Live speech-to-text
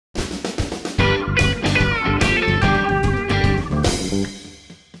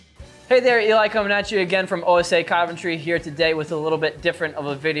Hey there, Eli coming at you again from OSA Coventry here today with a little bit different of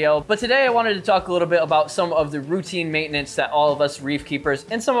a video. But today I wanted to talk a little bit about some of the routine maintenance that all of us reef keepers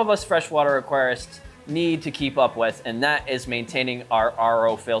and some of us freshwater aquarists need to keep up with, and that is maintaining our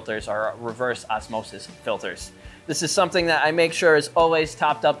RO filters, our reverse osmosis filters. This is something that I make sure is always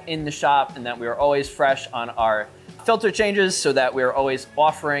topped up in the shop and that we are always fresh on our filter changes so that we are always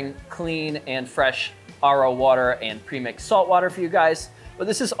offering clean and fresh RO water and pre-mixed salt water for you guys. But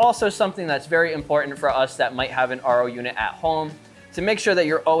this is also something that's very important for us that might have an RO unit at home, to make sure that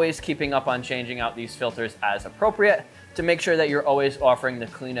you're always keeping up on changing out these filters as appropriate, to make sure that you're always offering the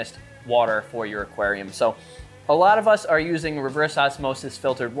cleanest water for your aquarium. So a lot of us are using reverse osmosis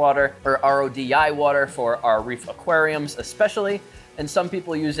filtered water or RODI water for our reef aquariums especially, and some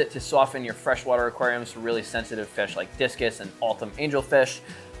people use it to soften your freshwater aquariums for really sensitive fish like discus and Altum angelfish.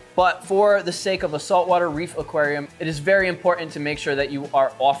 But for the sake of a saltwater reef aquarium, it is very important to make sure that you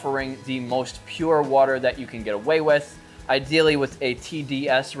are offering the most pure water that you can get away with, ideally with a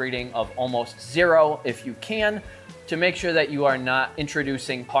TDS rating of almost 0 if you can, to make sure that you are not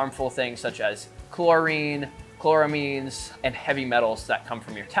introducing harmful things such as chlorine, chloramines, and heavy metals that come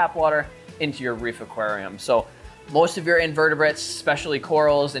from your tap water into your reef aquarium. So most of your invertebrates, especially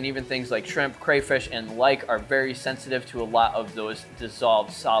corals and even things like shrimp, crayfish, and like, are very sensitive to a lot of those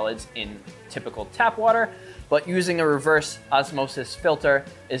dissolved solids in typical tap water. But using a reverse osmosis filter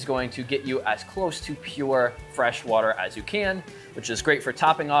is going to get you as close to pure fresh water as you can, which is great for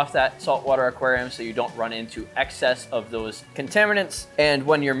topping off that saltwater aquarium so you don't run into excess of those contaminants. And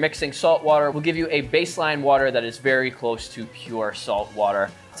when you're mixing salt water, we'll give you a baseline water that is very close to pure salt water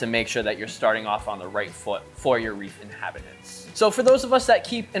to make sure that you're starting off on the right foot for your reef inhabitants. So for those of us that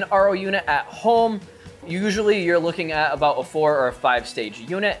keep an RO unit at home, usually you're looking at about a 4 or a 5 stage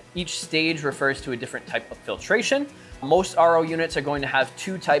unit. Each stage refers to a different type of filtration. Most RO units are going to have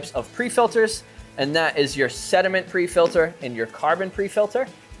 2 types of pre-filters, and that is your sediment pre-filter and your carbon pre-filter.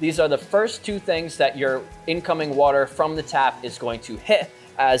 These are the first 2 things that your incoming water from the tap is going to hit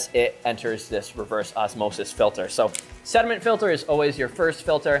as it enters this reverse osmosis filter. So sediment filter is always your first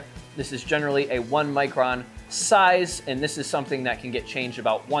filter. This is generally a 1 micron size, and this is something that can get changed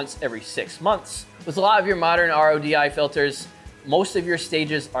about once every 6 months. With a lot of your modern RODI filters, most of your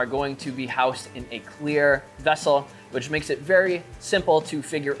stages are going to be housed in a clear vessel, which makes it very simple to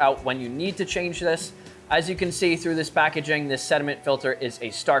figure out when you need to change this. As you can see through this packaging, this sediment filter is a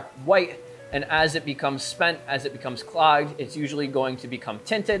stark white, and as it becomes spent, as it becomes clogged, it's usually going to become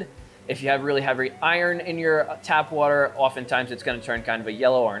tinted. If you have really heavy iron in your tap water, oftentimes it's going to turn kind of a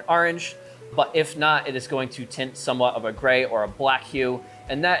yellow or an orange. But if not, it is going to tint somewhat of a gray or a black hue,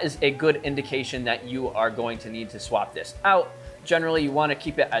 and that is a good indication that you are going to need to swap this out. Generally, you want to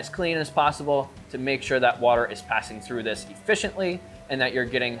keep it as clean as possible to make sure that water is passing through this efficiently and that you're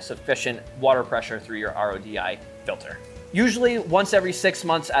getting sufficient water pressure through your RODI filter. Usually once every 6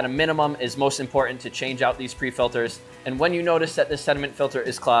 months at a minimum is most important to change out these pre-filters. And when you notice that the sediment filter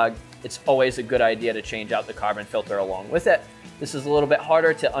is clogged, it's always a good idea to change out the carbon filter along with it. This is a little bit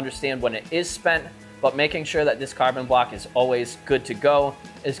harder to understand when it is spent, but making sure that this carbon block is always good to go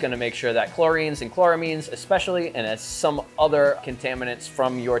is going to make sure that chlorines and chloramines especially, and as some other contaminants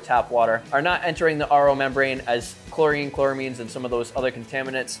from your tap water, are not entering the RO membrane, as chlorine, chloramines, and some of those other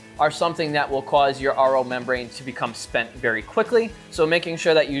contaminants are something that will cause your RO membrane to become spent very quickly. So making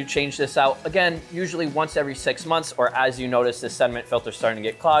sure that you change this out, again, usually once every 6 months, or as you notice the sediment filter starting to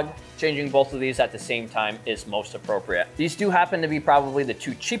get clogged, changing both of these at the same time is most appropriate. These do happen to be probably the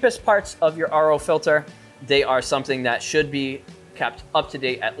 2 cheapest parts of your RO filter. They are something that should be kept up to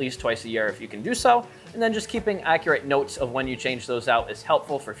date at least twice a year if you can do so. And then just keeping accurate notes of when you change those out is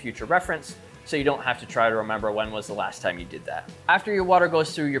helpful for future reference, so you don't have to try to remember when was the last time you did that. After your water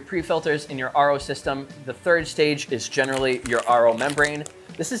goes through your pre-filters in your RO system, the 3rd stage is generally your RO membrane.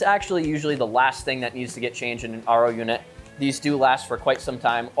 This is actually usually the last thing that needs to get changed in an RO unit. These do last for quite some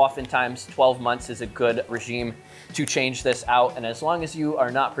time. Oftentimes 12 months is a good regime to change this out. And as long as you are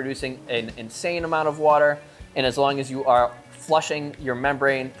not producing an insane amount of water, and as long as you are flushing your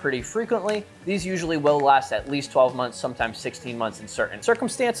membrane pretty frequently, these usually will last at least 12 months, sometimes 16 months in certain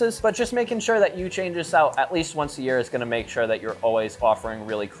circumstances. But just making sure that you change this out at least once a year is going to make sure that you're always offering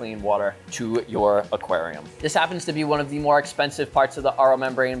really clean water to your aquarium. This happens to be one of the more expensive parts of the RO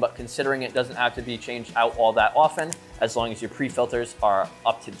membrane, but considering it doesn't have to be changed out all that often, as long as your pre-filters are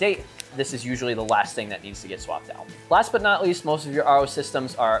up to date, this is usually the last thing that needs to get swapped out. Last but not least, most of your RO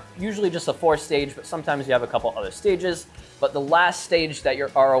systems are usually just a 4-stage, but sometimes you have a couple other stages. But the last stage that your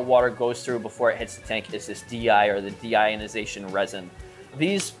RO water goes through before it hits the tank is this DI, or the deionization resin.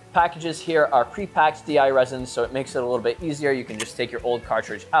 These packages here are pre-packed DI resins, so it makes it a little bit easier. You can just take your old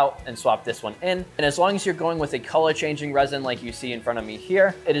cartridge out and swap this one in. And as long as you're going with a color changing resin like you see in front of me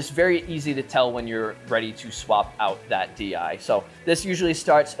here, it is very easy to tell when you're ready to swap out that DI. So this usually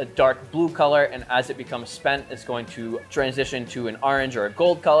starts a dark blue color, and as it becomes spent, it's going to transition to an orange or a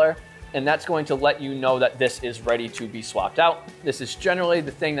gold color. And that's going to let you know that this is ready to be swapped out. This is generally the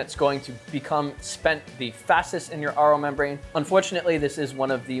thing that's going to become spent the fastest in your RO membrane. Unfortunately, this is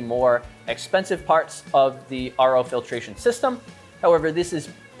one of the more expensive parts of the RO filtration system. However, this is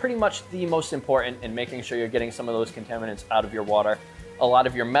pretty much the most important in making sure you're getting some of those contaminants out of your water. A lot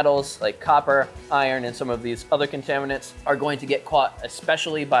of your metals like copper, iron, and some of these other contaminants are going to get caught,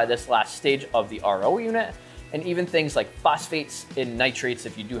 especially by this last stage of the RO unit. And even things like phosphates and nitrates,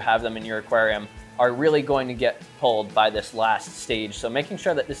 if you do have them in your aquarium, are really going to get pulled by this last stage. So making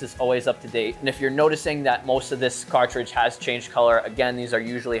sure that this is always up to date. And if you're noticing that most of this cartridge has changed color, again, these are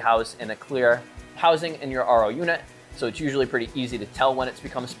usually housed in a clear housing in your RO unit. So it's usually pretty easy to tell when it's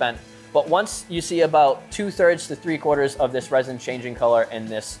become spent. But once you see about 2/3 to 3/4 of this resin changing color in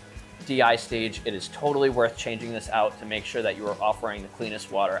this DI stage, it is totally worth changing this out to make sure that you are offering the cleanest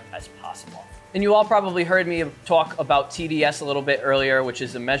water as possible. And you all probably heard me talk about TDS a little bit earlier, which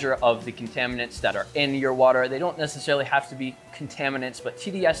is a measure of the contaminants that are in your water. They don't necessarily have to be contaminants, but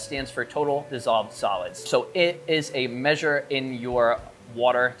TDS stands for total dissolved solids. So it is a measure in your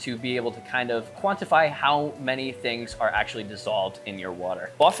water to be able to kind of quantify how many things are actually dissolved in your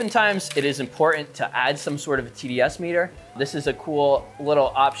water. Oftentimes, it is important to add some sort of a TDS meter. This is a cool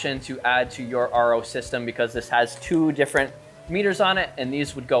little option to add to your RO system because this has two different meters on it, and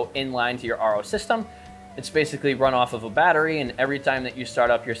these would go in line to your RO system. It's basically run off of a battery, and every time that you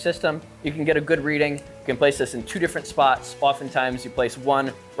start up your system, you can get a good reading. You can place this in two different spots. Oftentimes you place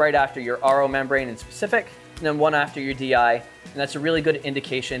one right after your RO membrane in specific, and then one after your DI. And that's a really good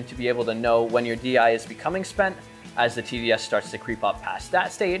indication to be able to know when your DI is becoming spent as the TDS starts to creep up past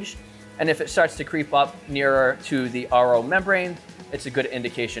that stage. And if it starts to creep up nearer to the RO membrane, it's a good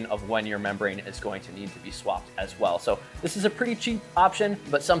indication of when your membrane is going to need to be swapped as well. So this is a pretty cheap option,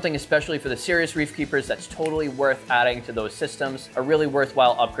 but something especially for the serious reef keepers that's totally worth adding to those systems. A really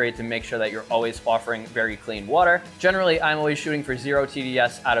worthwhile upgrade to make sure that you're always offering very clean water. Generally, I'm always shooting for 0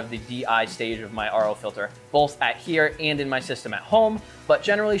 TDS out of the DI stage of my RO filter, both at here and in my system at home, but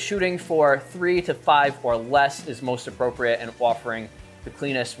generally shooting for 3 to 5 or less is most appropriate and offering the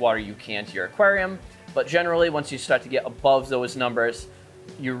cleanest water you can to your aquarium. But generally, once you start to get above those numbers,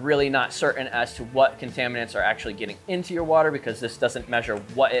 you're really not certain as to what contaminants are actually getting into your water because this doesn't measure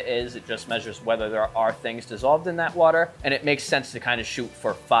what it is. It just measures whether there are things dissolved in that water. And it makes sense to kind of shoot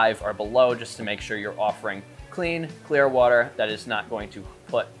for 5 or below just to make sure you're offering clean, clear water that is not going to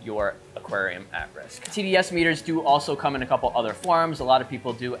put your aquarium at risk. TDS meters do also come in a couple other forms. A lot of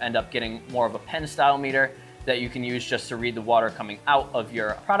people do end up getting more of a pen style meter that you can use just to read the water coming out of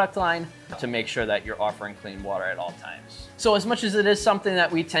your product line to make sure that you're offering clean water at all times. So as much as it is something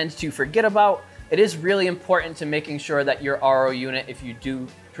that we tend to forget about, it is really important to making sure that your RO unit, if you do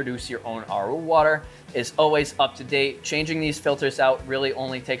produce your own RO water, is always up to date. Changing these filters out really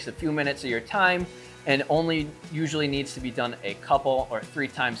only takes a few minutes of your time and only usually needs to be done a couple or 3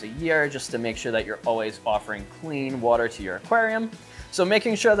 times a year just to make sure that you're always offering clean water to your aquarium. So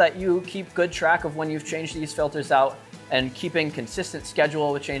making sure that you keep good track of when you've changed these filters out and keeping consistent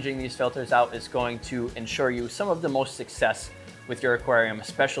schedule with changing these filters out is going to ensure you some of the most success with your aquarium,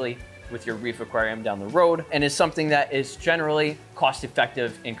 especially with your reef aquarium down the road, and is something that is generally cost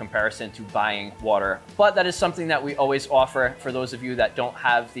effective in comparison to buying water. But that is something that we always offer for those of you that don't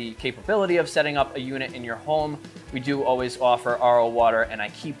have the capability of setting up a unit in your home. We do always offer RO water, and I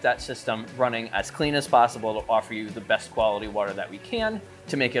keep that system running as clean as possible to offer you the best quality water that we can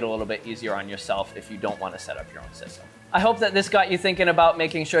to make it a little bit easier on yourself if you don't want to set up your own system. I hope that this got you thinking about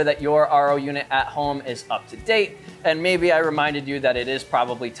making sure that your RO unit at home is up to date, and maybe I reminded you that it is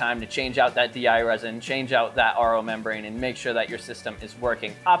probably time to change out that DI resin, change out that RO membrane, and make sure that your system is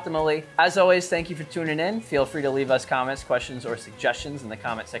working optimally. As always, thank you for tuning in. Feel free to leave us comments, questions, or suggestions in the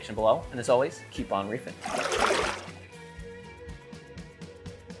comment section below. And as always, keep on reefing.